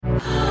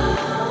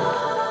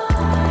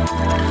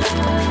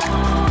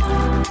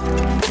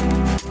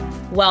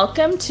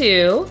Welcome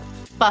to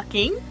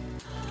Fucking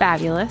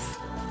Fabulous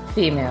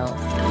Females.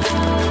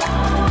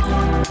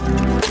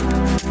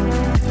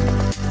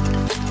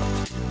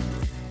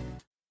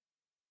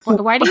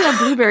 Why do you have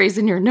blueberries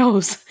in your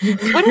nose?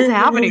 What is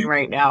happening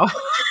right now?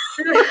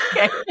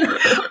 Okay.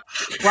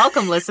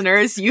 Welcome,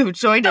 listeners. You've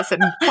joined us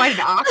in quite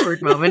an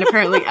awkward moment.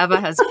 Apparently,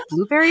 Eva has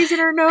blueberries in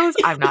her nose.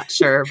 I'm not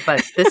sure,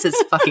 but this is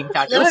fucking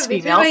fabulous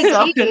female.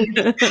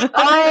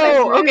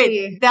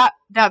 Okay.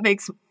 That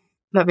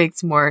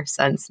makes more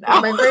sense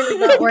now. My brain is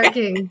not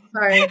working.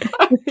 Sorry.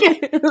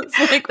 Okay.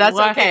 Like, that's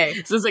why? okay.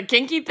 Is this a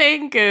kinky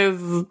thing?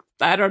 Because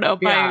I don't know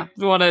if I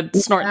want to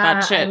snort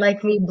that shit. I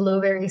like me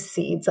blueberry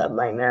seeds up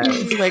my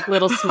nose. Like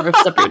little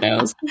smurfs up your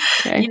nose.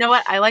 Okay. You know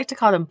what? I like to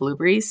call them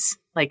blueberries.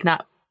 Like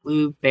not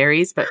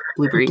blueberries, but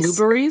blueberries.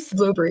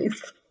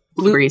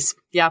 Blueberries.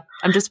 Yeah.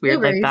 I'm just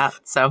weird like that.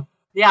 So,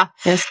 yeah.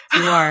 Yes,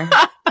 you are.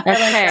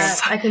 Okay.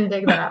 I can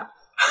dig that.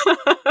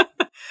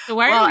 So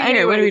why are we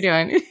here? What are we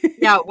doing?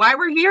 Yeah, why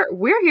we're here?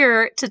 We're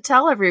here to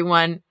tell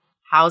everyone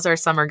how's our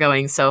summer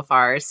going so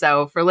far.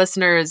 So for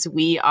listeners,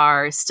 we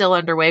are still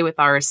underway with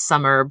our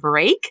summer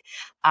break,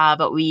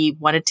 but we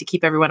wanted to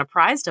keep everyone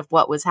apprised of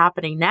what was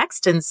happening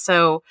next. And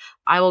so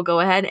I will go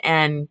ahead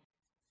and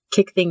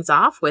kick things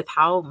off with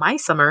how my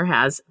summer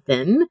has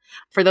been.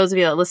 For those of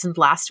you that listened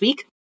last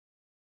week,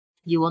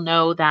 you will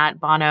know that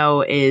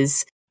Bono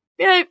is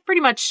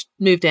pretty much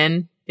moved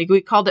in. We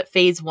called it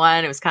phase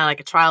 1. It was kind of like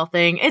a trial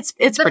thing. It's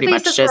pretty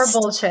much just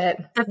bullshit.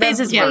 The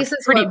phases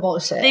were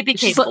bullshit. They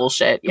became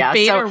bullshit. Yeah.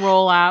 Beta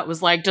rollout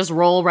was like just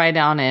roll right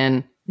on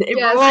in.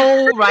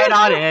 Roll right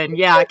on in.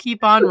 Yeah.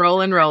 Keep on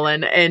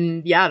rolling.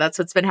 And yeah, that's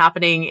what's been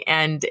happening.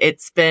 And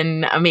it's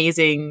been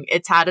amazing.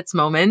 It's had its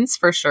moments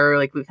for sure.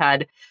 Like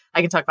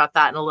I can talk about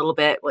that in a little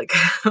bit. Like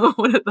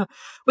I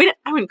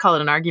wouldn't call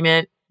it an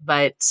argument.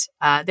 But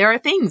there are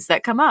things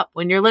that come up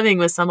when you're living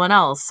with someone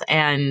else,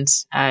 and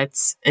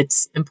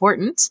it's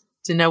important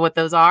to know what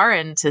those are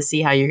and to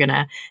see how you're going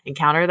to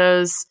encounter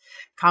those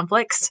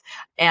conflicts.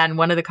 And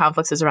one of the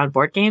conflicts is around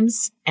board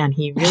games, and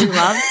he really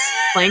loves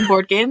playing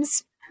board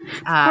games.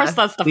 Of course,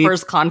 that's the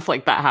first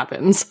conflict that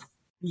happens.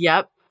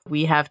 Yep.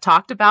 We have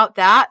talked about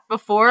that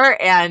before,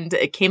 and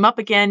it came up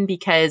again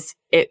because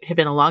it had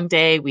been a long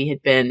day.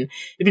 It'd been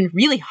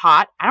really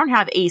hot. I don't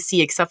have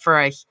AC except for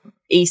a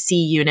AC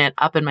unit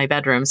up in my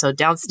bedroom. So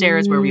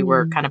downstairs where we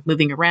were kind of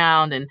moving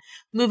around and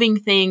moving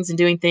things and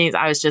doing things,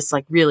 I was just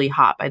like really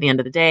hot by the end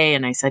of the day.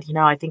 And I said,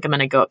 I think I'm going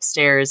to go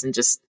upstairs and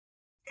just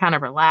kind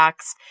of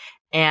relax.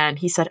 And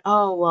he said,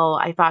 oh, well,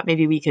 I thought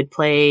maybe we could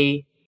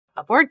play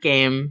a board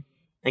game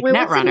like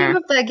Netrunner. What's the name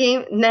of that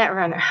game?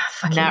 Netrunner.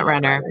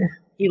 Netrunner.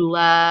 He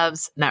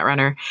loves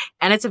Netrunner.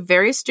 And it's a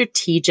very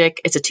strategic,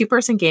 it's a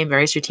 2-person game,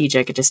 very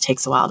strategic. It just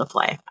takes a while to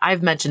play.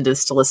 I've mentioned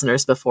this to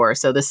listeners before.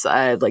 So this,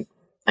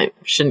 it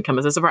shouldn't come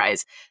as a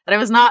surprise. But I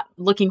was not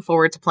looking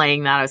forward to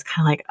playing that. I was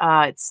kind of like,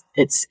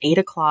 it's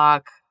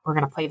 8:00. We're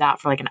going to play that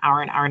for like an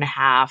hour and a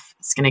half.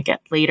 It's going to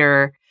get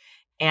later.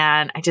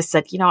 And I just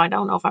said, I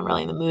don't know if I'm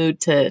really in the mood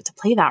to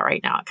play that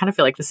right now. I kind of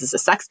feel like this is a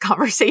sex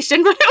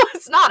conversation, but it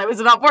was not. It was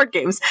about board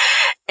games.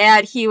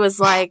 And he was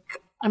like,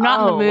 I'm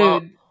not in the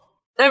mood.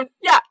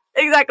 Yeah,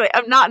 exactly.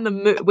 I'm not in the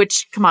mood,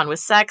 which, come on, with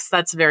sex,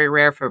 that's very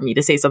rare for me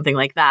to say something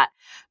like that.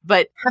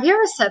 But have you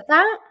ever said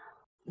that?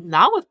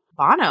 Not with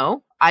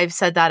Bono. I've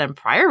said that in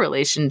prior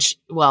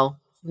relationships. Well,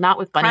 not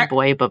with Bunny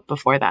Boy, but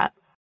before that.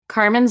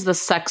 Carmen's the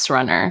sex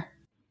runner.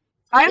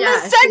 I'm the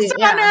sex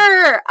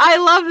runner. I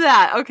love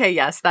that. Okay,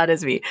 yes, that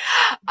is me.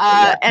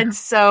 And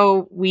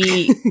so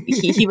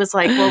he was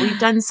like, well, we've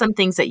done some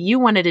things that you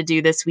wanted to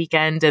do this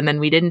weekend, and then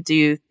we didn't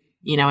do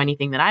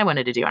anything that I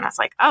wanted to do. And I was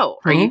like, oh,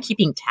 are you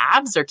keeping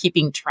tabs or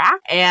keeping track?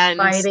 And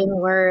fighting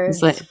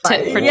words.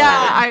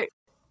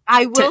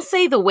 I will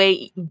say the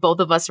way both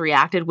of us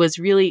reacted was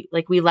really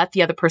like we let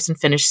the other person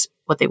finish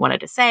what they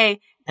wanted to say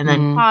and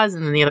then pause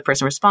and then the other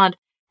person respond.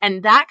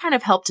 And that kind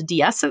of helped to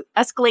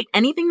de-escalate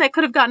anything that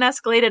could have gotten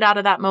escalated out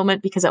of that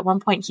moment. Because at one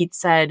point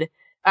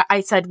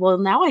I said, well,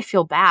 now I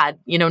feel bad,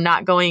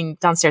 not going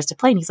downstairs to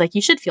play. And he's like,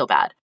 you should feel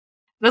bad.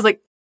 And I was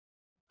like,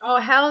 oh,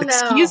 hell no.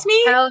 Excuse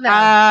me? Hell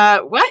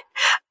no. What?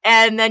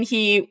 And then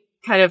he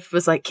kind of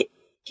was like,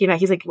 came back.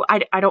 He's like, well,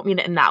 I don't mean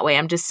it in that way.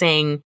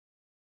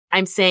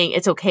 I'm saying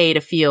it's okay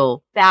to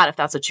feel bad if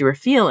that's what you were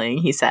feeling,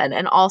 he said.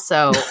 And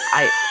also,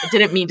 I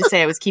didn't mean to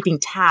say I was keeping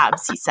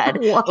tabs, he said.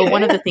 But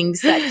one of the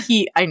things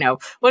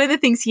one of the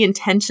things he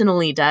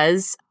intentionally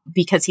does,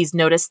 because he's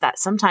noticed that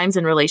sometimes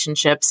in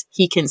relationships,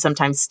 he can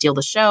sometimes steal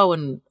the show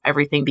and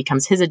everything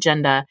becomes his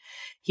agenda.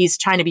 He's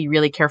trying to be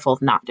really careful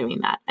of not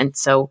doing that. And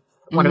so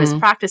one of his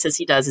practices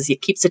he does is he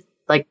keeps it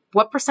like,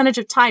 what percentage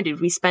of time did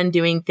we spend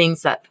doing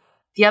things that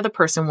the other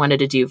person wanted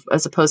to do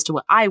as opposed to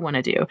what I want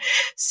to do?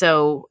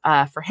 So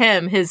for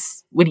him,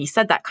 when he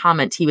said that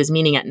comment, he was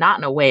meaning it not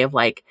in a way of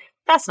like,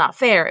 that's not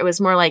fair. It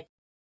was more like,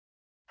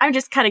 I'm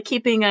just kind of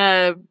keeping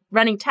a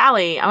running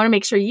tally. I want to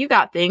make sure you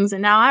got things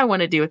and now I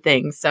want to do a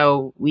thing.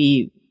 So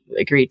we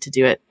agreed to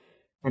do it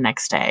the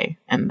next day.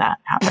 And that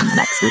happened the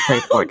next, we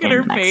played board game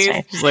the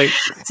next day. Like,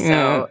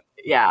 so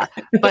Yeah.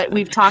 But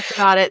we've talked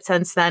about it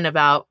since then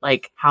about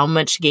like how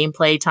much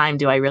gameplay time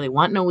do I really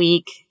want in a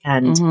week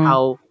and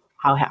how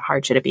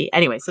hard should it be?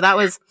 Anyway, so that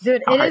was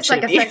Dude, it is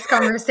like a sex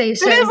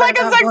conversation. It is like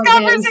a sex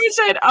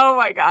conversation. Oh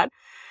my God.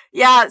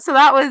 Yeah, so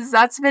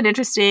that's been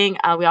interesting.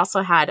 We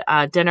also had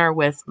dinner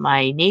with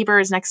my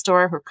neighbors next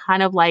door who are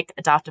kind of like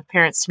adoptive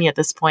parents to me at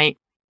this point.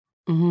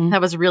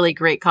 That was a really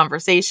great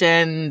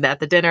conversation at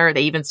the dinner.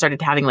 They even started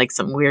having like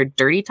some weird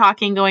dirty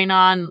talking going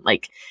on,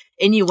 like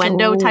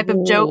innuendo type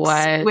of jokes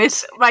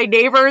with my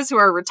neighbors who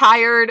are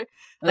retired.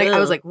 Like I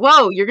was like,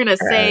 whoa, you're going to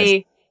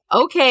say,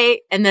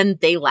 okay. And then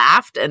they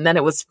laughed and then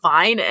it was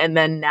fine. And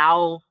then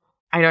now,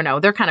 I don't know.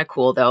 They're kind of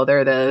cool though.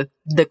 They're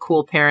the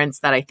cool parents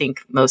that I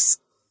think most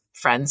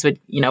friends would,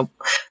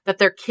 that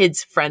their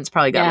kids' friends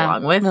probably got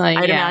along with,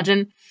 I'd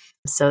imagine.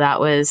 So that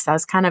was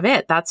kind of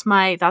it. That's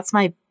my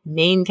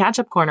main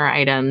catch-up corner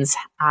items.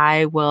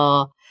 I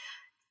will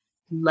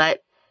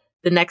let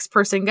the next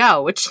person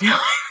go, which now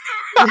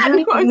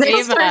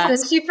next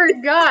person, she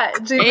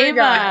forgot.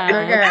 Eva,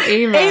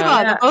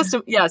 the most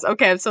of, yes.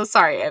 Okay. I'm so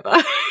sorry,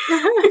 Eva.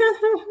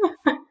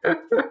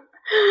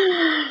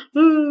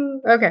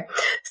 Okay.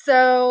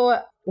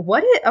 So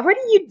what are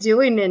you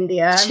doing,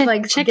 India? I'm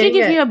like checking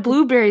if you have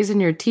blueberries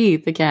in your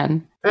teeth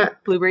again.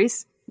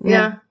 Blueberries?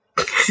 Yeah.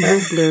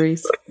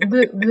 Blueberries.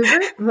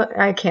 Blueberry?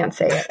 I can't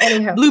say it.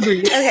 Anyhow.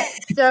 Blueberries. Okay.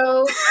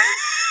 So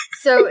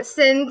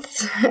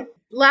since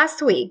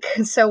last week,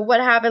 so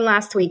what happened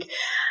last week?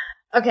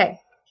 Okay.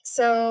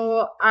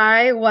 So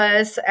I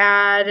was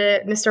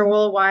at Mr.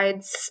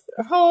 Worldwide's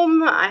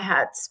home. I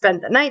had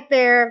spent the night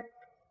there.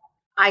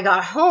 I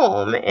got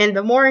home in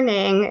the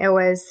morning. It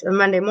was a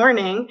Monday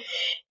morning.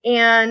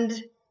 And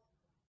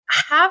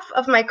half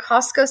of my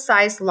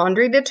Costco-sized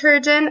laundry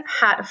detergent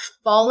had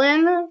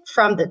fallen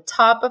from the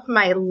top of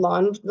my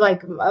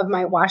of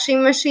my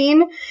washing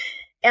machine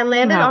and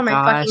landed on my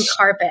fucking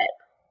carpet.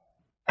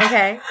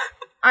 Okay?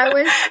 I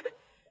was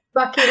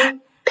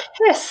fucking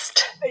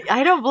pissed.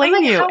 I don't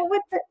blame you.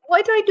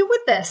 What do I do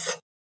with this?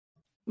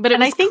 But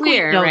I think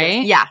clear,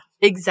 right? Yeah,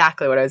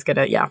 exactly what I was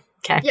gonna. Yeah.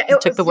 Okay. Yeah, you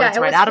took the words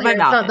right out of my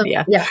mouth,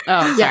 India. Yeah.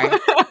 Oh, sorry.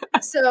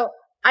 So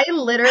I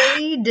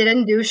literally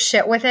didn't do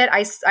shit with it.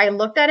 I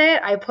looked at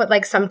it. I put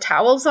like some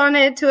towels on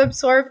it to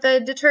absorb the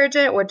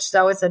detergent, which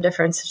that was a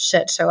different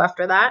shit show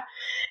after that.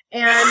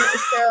 And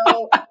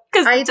so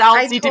because the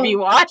towels need to be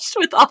washed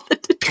with all the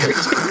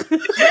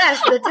detergent.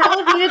 Yes, the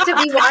towels needed to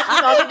be washed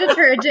with all the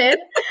detergent,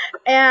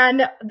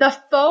 and the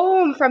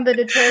foam from the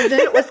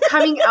detergent was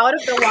coming out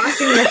of the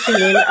washing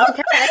machine.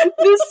 Okay,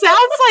 this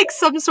sounds like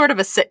some sort of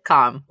a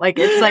sitcom. Like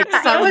it's like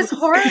it was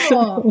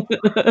horrible.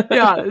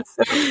 Yeah,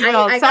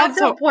 I got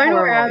to a point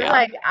where I'm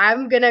like,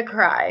 I'm gonna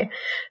cry.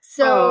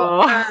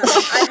 So I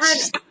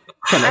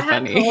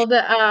had told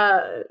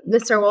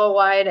Mr.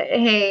 Worldwide,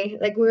 hey,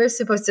 like we were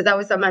supposed to, that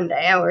was a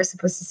Monday, and we were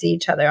supposed to see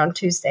each other on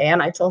Tuesday.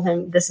 And I told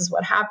him this is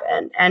what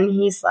happened. And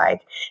he's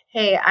like,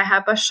 hey, I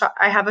have a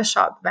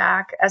shop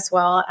vac as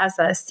well as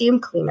a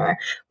steam cleaner.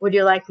 Would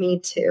you like me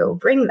to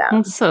bring them?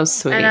 That's so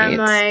sweet. And I'm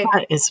like,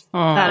 that is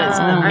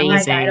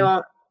amazing. I'm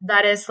like,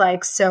 that is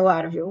like so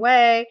out of your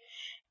way.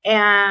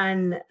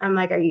 And I'm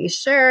like, are you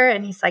sure?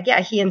 And he's like,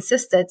 yeah, he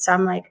insisted. So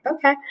I'm like,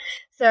 okay.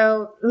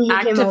 So he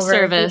came over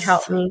service. and he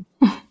helped me.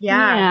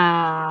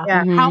 Yeah.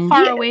 Mm-hmm. How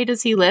far away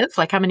does he live?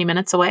 Like how many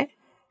minutes away?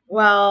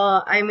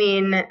 Well, I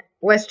mean,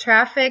 with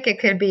traffic, it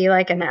could be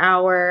like an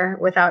hour.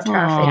 Without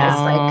traffic,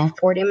 it's like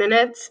 40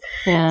 minutes.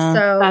 Yeah.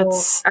 So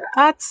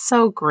that's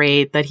so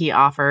great that he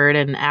offered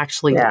and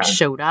actually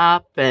showed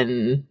up.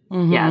 And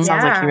it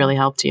sounds like he really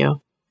helped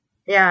you.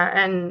 Yeah,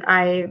 and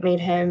I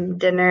made him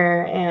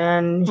dinner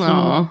and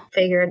he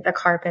figured the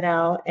carpet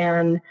out.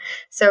 And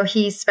so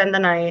he spent the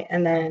night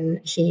and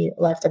then he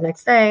left the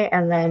next day.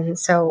 And then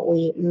so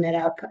we met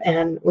up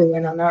and we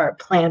went on our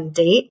planned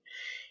date.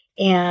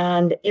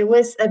 And it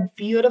was a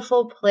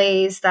beautiful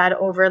place that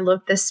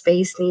overlooked the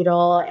Space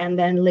Needle and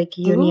then Lake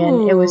Union.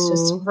 Ooh. It was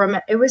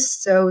it was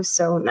so,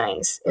 so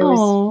nice. It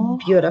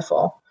was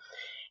beautiful.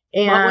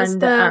 And what was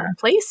the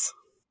place?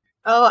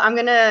 Oh, I'm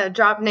going to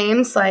drop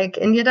names like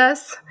India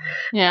does.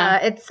 Yeah.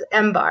 It's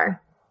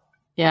M-Bar.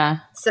 Yeah.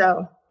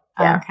 So,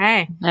 yeah.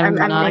 Okay. I'm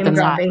name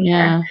dropping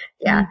here.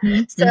 Yeah.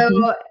 Mm-hmm.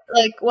 So,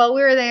 like, while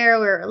we were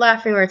there, we were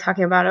laughing, we were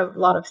talking about a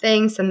lot of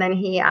things. And then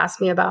he asked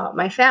me about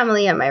my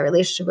family and my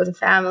relationship with the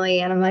family.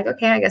 And I'm like,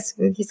 okay, I guess.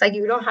 He's like,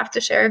 you don't have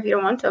to share if you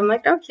don't want to. I'm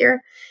like, no,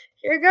 here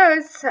it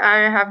goes. I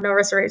have no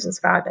reservations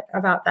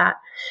about that.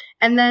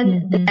 And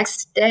then the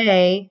next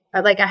day,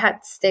 like, I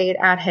had stayed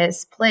at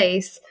his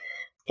place.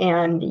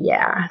 And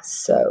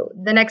so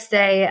the next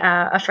day,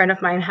 a friend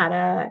of mine had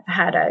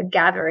a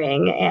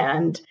gathering,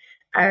 and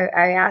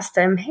I asked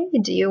him, "Hey,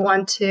 do you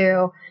want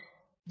to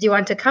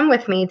come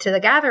with me to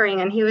the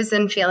gathering?" And he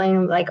wasn't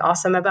feeling like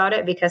awesome about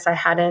it because I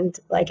hadn't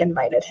like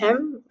invited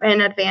him in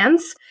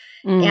advance.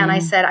 And I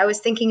said I was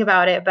thinking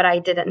about it, but I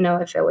didn't know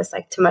if it was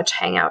like too much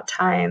hangout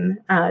time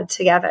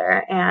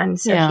together. And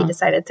so he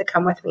decided to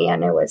come with me,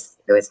 and it was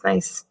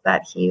nice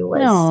that he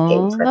was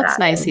game for that. That's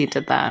nice he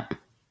did that.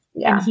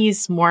 Yeah. And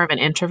he's more of an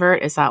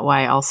introvert. Is that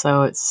why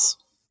also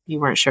you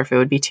weren't sure if it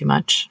would be too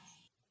much?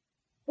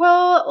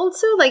 Well,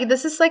 also like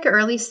this is like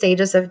early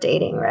stages of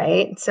dating,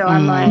 right? So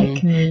I'm like,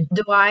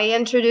 do I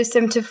introduce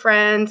him to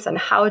friends and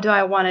how do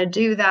I want to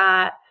do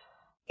that?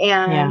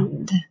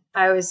 And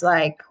I was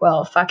like,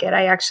 well, fuck it.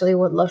 I actually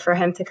would love for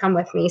him to come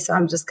with me. So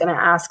I'm just going to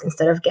ask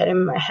instead of getting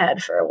in my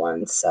head for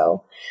once.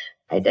 So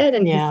I did.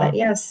 And he said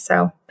yes.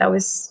 So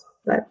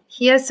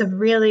he has a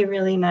really,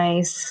 really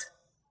nice.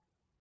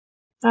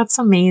 That's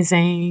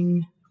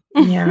amazing.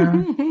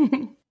 Yeah.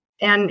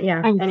 And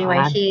anyway,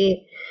 glad.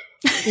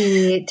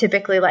 he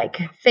typically like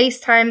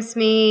FaceTimes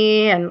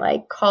me and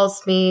like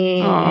calls me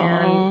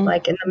and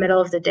like in the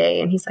middle of the day.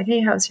 And he's like,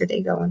 hey, how's your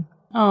day going?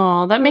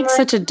 Oh, that makes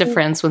such a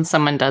difference when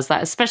someone does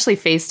that, especially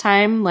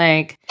FaceTime.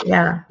 Like,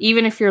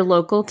 even if you're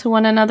local to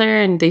one another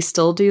and they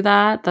still do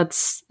that,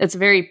 it's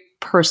very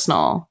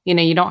personal. You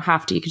know, you don't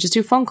have to. You could just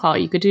do a phone call.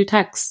 You could do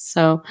text.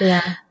 So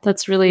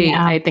that's really,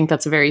 I think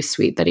that's very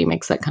sweet that he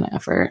makes that kind of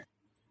effort.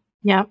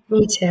 Yeah,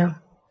 me too.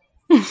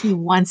 He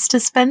wants to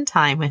spend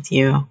time with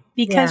you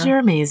because you're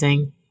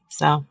amazing.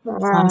 So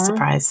it's not a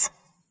surprise.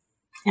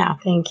 Yeah.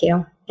 Thank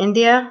you.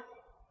 India?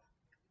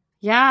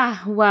 Yeah,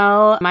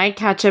 well, my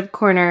catch-up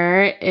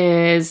corner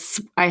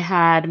is I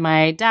had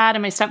my dad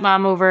and my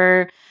stepmom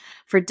over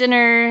for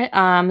dinner.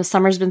 The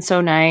summer's been so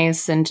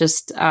nice and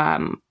just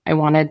I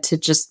wanted to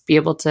just be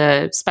able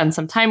to spend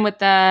some time with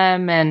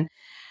them. And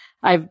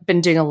I've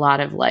been doing a lot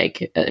of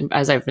like,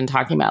 as I've been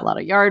talking about, a lot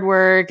of yard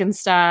work and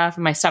stuff.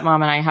 And my stepmom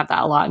and I have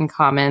that a lot in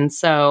common.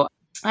 So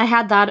I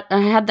had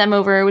them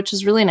over, which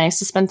was really nice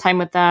to spend time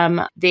with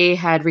them. They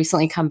had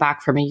recently come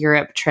back from a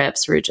Europe trip.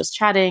 So we were just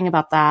chatting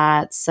about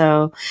that.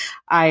 So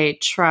I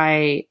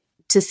try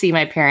to see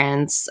my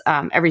parents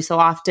every so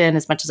often,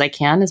 as much as I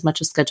can, as much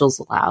as schedules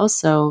allow.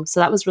 So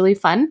that was really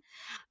fun.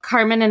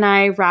 Carmen and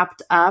I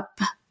wrapped up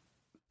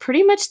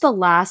pretty much the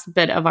last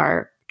bit of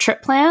our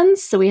trip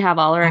plans. So we have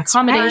all our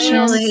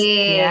accommodations.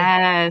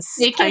 Yes.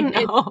 It's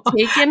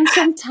taken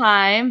some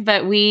time,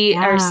 but we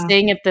are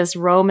staying at this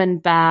Roman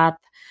bath,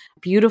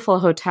 beautiful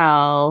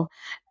hotel.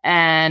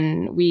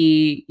 And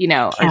we,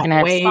 are going to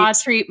have spa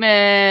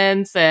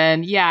treatments.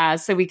 And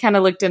so we kind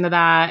of looked into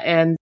that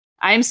and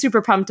I'm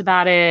super pumped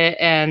about it.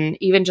 And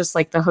even just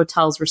like the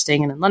hotels we're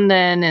staying in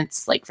London,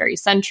 it's like very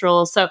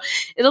central. So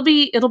it'll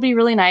be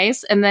really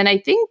nice. And then I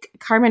think,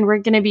 Carmen, we're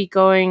going to be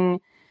going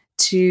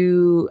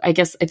to, I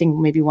think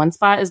maybe one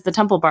spot is the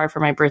Temple Bar for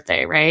my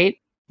birthday, right?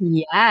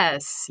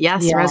 Yes.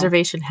 The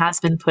reservation has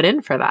been put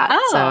in for that.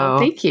 Oh, so.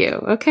 Thank you.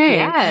 Okay.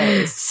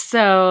 Yes.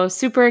 So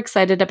super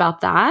excited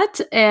about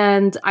that.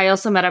 And I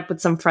also met up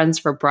with some friends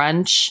for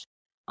brunch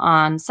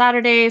on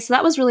Saturday. So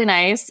that was really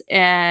nice.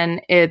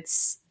 And I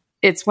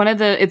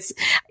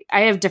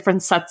have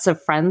different sets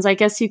of friends, I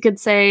guess you could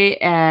say.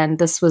 And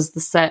this was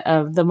the set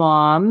of the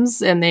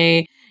moms, and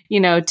they,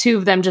 two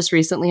of them just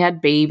recently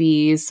had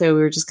babies. So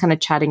we were just kind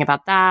of chatting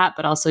about that,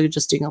 but also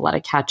just doing a lot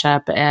of catch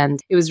up. And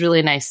it was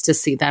really nice to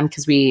see them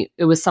because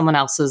it was someone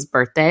else's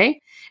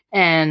birthday.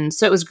 And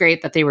so it was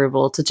great that they were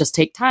able to just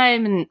take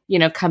time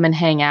and, come and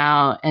hang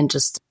out and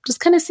just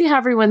kind of see how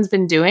everyone's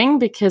been doing.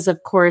 Because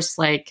of course,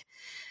 like,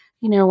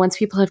 once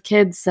people have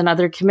kids and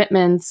other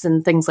commitments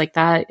and things like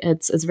that,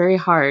 it's very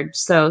hard.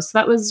 So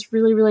that was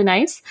really, really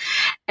nice.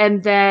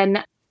 And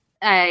then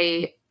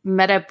I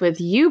met up with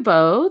you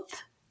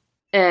both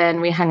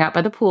and we hung out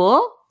by the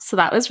pool. So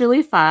that was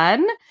really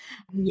fun.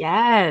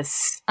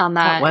 Yes.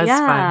 That was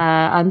fun.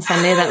 On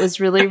Sunday, that was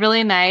really,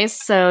 really nice.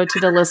 So to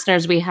the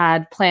listeners, we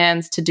had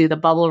plans to do the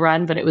bubble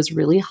run, but it was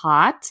really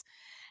hot.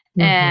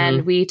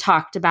 And we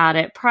talked about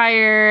it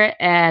prior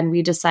and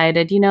we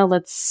decided,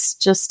 let's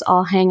just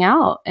all hang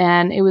out.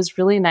 And it was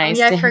really nice.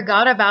 I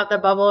forgot about the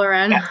bubble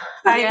run.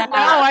 I know,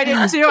 I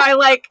did too.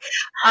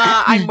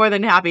 I'm more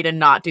than happy to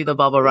not do the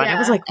bubble run. It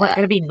was like, going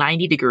to be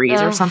 90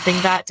 degrees or something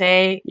that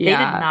day. They did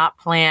not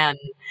plan.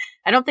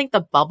 I don't think the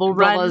bubble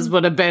run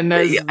would have been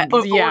as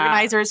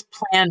organizers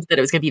planned that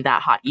it was going to be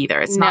that hot either.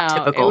 It's not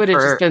typical. It would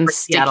have just been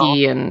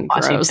sticky and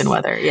Washington gross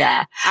weather.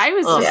 Yeah, I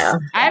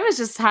was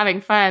just having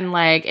fun.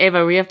 Like,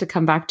 Eva, we have to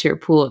come back to your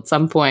pool at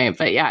some point.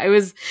 But it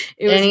was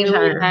really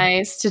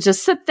nice to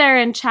just sit there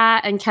and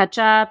chat and catch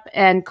up.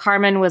 And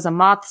Carmen was a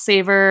moth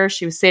saver.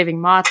 She was saving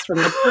moths from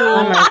the pool.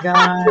 Oh my god,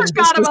 I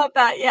forgot about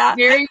that. Yeah,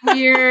 very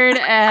weird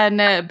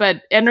and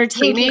but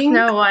entertaining. Pinky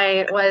Snow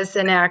White was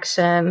in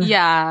action.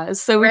 Yeah,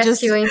 so we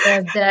rescuing the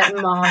dead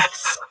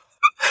moths.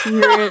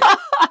 No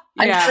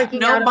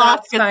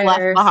moth gets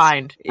left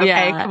behind.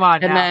 Okay, come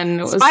on. And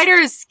then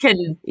spiders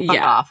can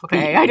fuck off.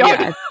 Okay, I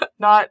don't.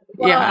 Not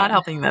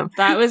helping them.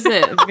 That was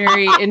a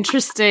very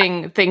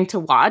interesting thing to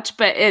watch.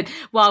 But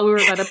while we were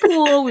at a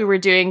pool, we were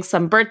doing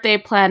some birthday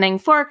planning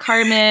for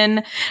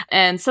Carmen,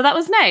 and so that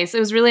was nice. It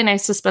was really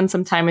nice to spend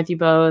some time with you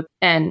both,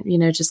 and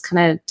just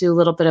kind of do a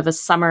little bit of a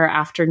summer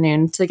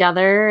afternoon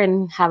together,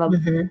 and have a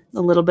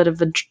little bit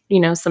of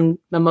some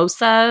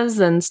mimosas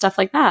and stuff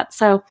like that.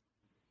 So.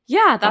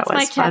 Yeah, that's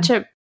my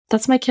catch-up.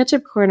 That's my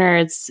catch-up corner.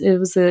 It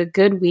was a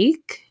good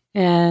week,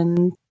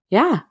 and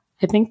I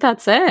think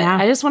that's it. Yeah.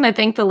 I just want to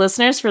thank the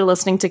listeners for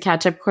listening to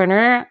Catch-Up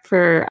Corner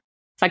for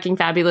fucking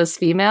fabulous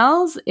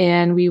females,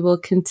 and we will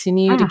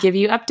continue to give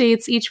you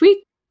updates each week.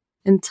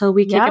 until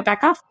we kick Yep. it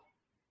back off.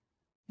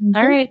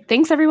 All right.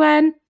 Thanks,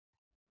 everyone.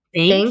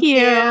 Thank you.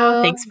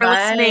 Thanks for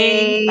Bye.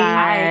 listening.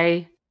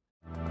 Bye.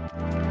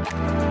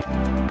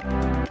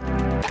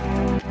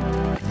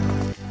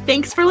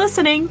 Thanks for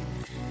listening.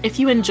 If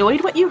you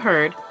enjoyed what you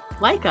heard,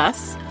 like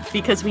us,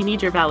 because we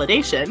need your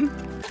validation.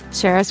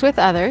 Share us with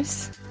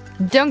others.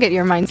 Don't get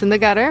your minds in the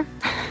gutter.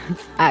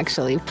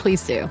 Actually,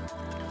 please do.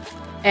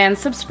 And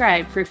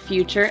subscribe for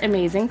future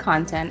amazing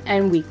content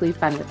and weekly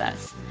fun with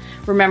us.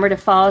 Remember to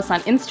follow us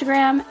on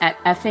Instagram at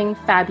effing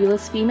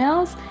fabulous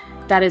females.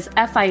 That is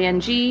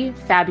FING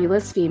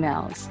Fabulous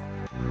Females.